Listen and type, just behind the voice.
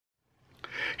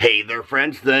Hey there,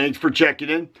 friends. Thanks for checking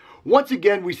in. Once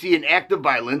again, we see an act of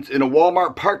violence in a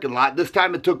Walmart parking lot. This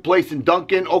time it took place in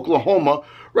Duncan, Oklahoma,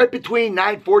 right between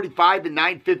 9:45 and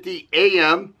 9:50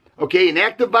 a.m. Okay, an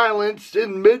act of violence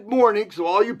in mid-morning. So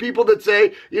all you people that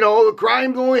say, the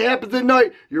crime only happens at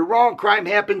night, you're wrong. Crime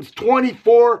happens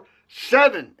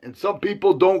 24/7. And some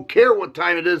people don't care what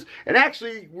time it is. And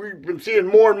actually, we've been seeing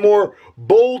more and more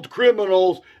bold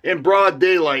criminals in broad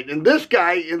daylight. And this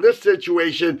guy, in this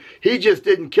situation, he just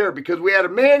didn't care, because we had a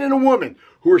man and a woman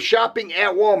who were shopping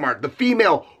at Walmart. The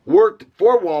female worked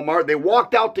for Walmart. They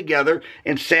walked out together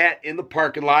and sat in the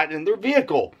parking lot in their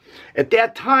vehicle. At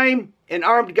that time, an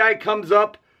armed guy comes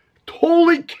up,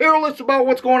 totally careless about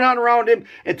what's going on around him,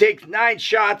 and takes 9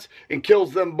 shots and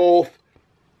kills them both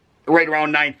right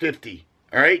around 9:50.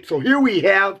 All right, so here we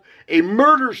have a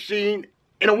murder scene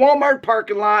in a Walmart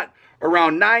parking lot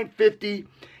around 9:50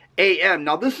 a.m.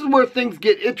 Now, this is where things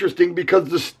get interesting, because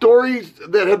the stories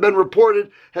that have been reported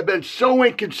have been so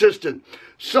inconsistent.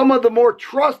 Some of the more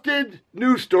trusted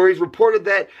news stories reported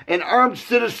that an armed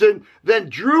citizen then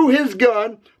drew his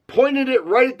gun, pointed it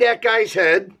right at that guy's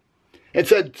head, and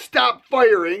said, "Stop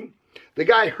firing." The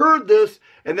guy heard this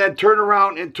and then turned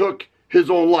around and took his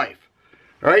own life.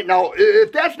 All right, now,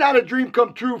 if that's not a dream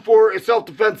come true for a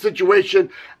self-defense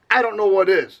situation, I don't know what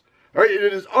is. All right,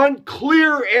 it is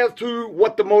unclear as to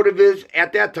what the motive is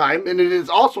at that time, and it is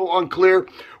also unclear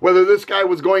whether this guy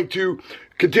was going to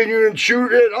continue and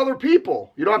shoot at other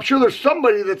people. I'm sure there's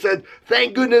somebody that said,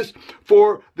 "Thank goodness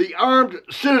for the armed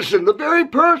citizen," the very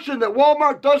person that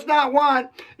Walmart does not want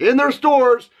in their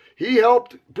stores. He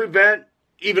helped prevent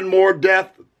even more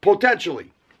death,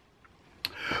 potentially.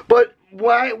 But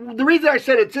the reason I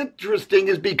said it's interesting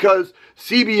is because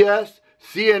CBS,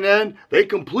 CNN, they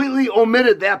completely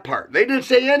omitted that part. They didn't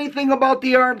say anything about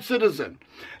the armed citizen.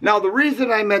 Now, the reason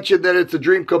I mentioned that it's a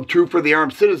dream come true for the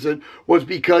armed citizen was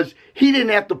because he didn't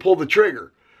have to pull the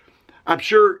trigger. I'm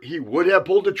sure he would have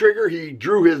pulled the trigger. He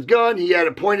drew his gun. He had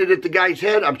it pointed at the guy's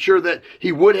head. I'm sure that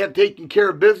he would have taken care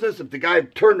of business if the guy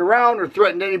turned around or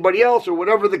threatened anybody else or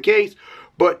whatever the case.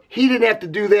 But he didn't have to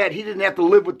do that. He didn't have to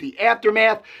live with the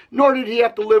aftermath, nor did he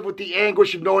have to live with the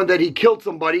anguish of knowing that he killed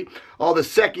somebody. All the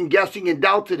second guessing and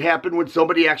doubts that happen when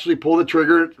somebody actually pulls the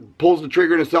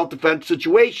trigger in a self-defense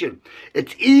situation.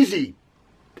 It's easy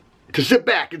to sit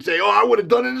back and say, "Oh, I would have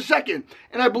done it in a second."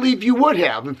 And I believe you would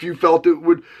have if you felt it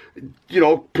would,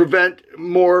 prevent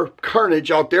more carnage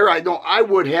out there. I know I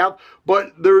would have,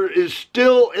 but there is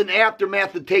still an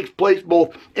aftermath that takes place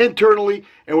both internally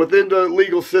and within the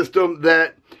legal system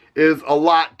that is a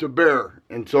lot to bear.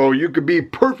 And so you could be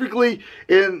perfectly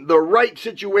in the right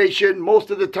situation most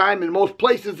of the time. In most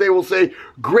places, they will say,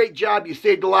 "Great job, you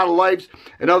saved a lot of lives."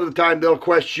 And other time, they'll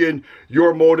question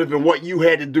your motive and what you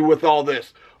had to do with all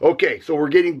this. Okay, so we're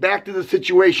getting back to the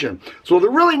situation. So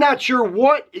they're really not sure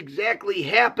what exactly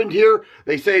happened here.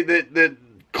 They say that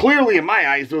clearly, in my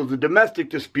eyes, there was a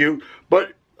domestic dispute,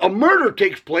 but a murder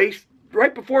takes place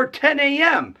right before 10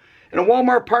 a.m. in a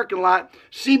Walmart parking lot.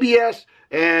 CBS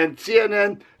and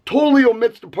CNN totally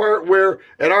omits the part where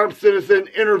an armed citizen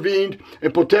intervened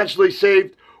and potentially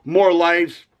saved more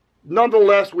lives.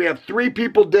 Nonetheless, we have 3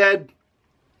 people dead.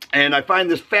 And I find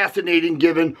this fascinating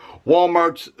given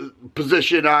Walmart's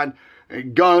position on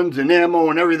guns and ammo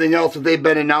and everything else that they've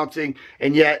been announcing.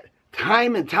 And yet,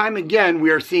 time and time again, we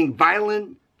are seeing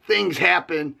violent things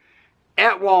happen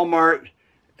at Walmart.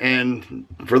 And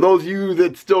for those of you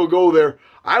that still go there,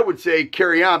 I would say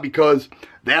carry on, because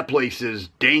that place is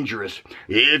dangerous.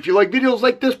 If you like videos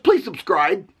like this, please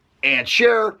subscribe and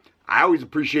share. I always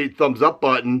appreciate the thumbs up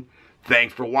button.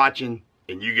 Thanks for watching,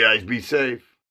 and you guys be safe.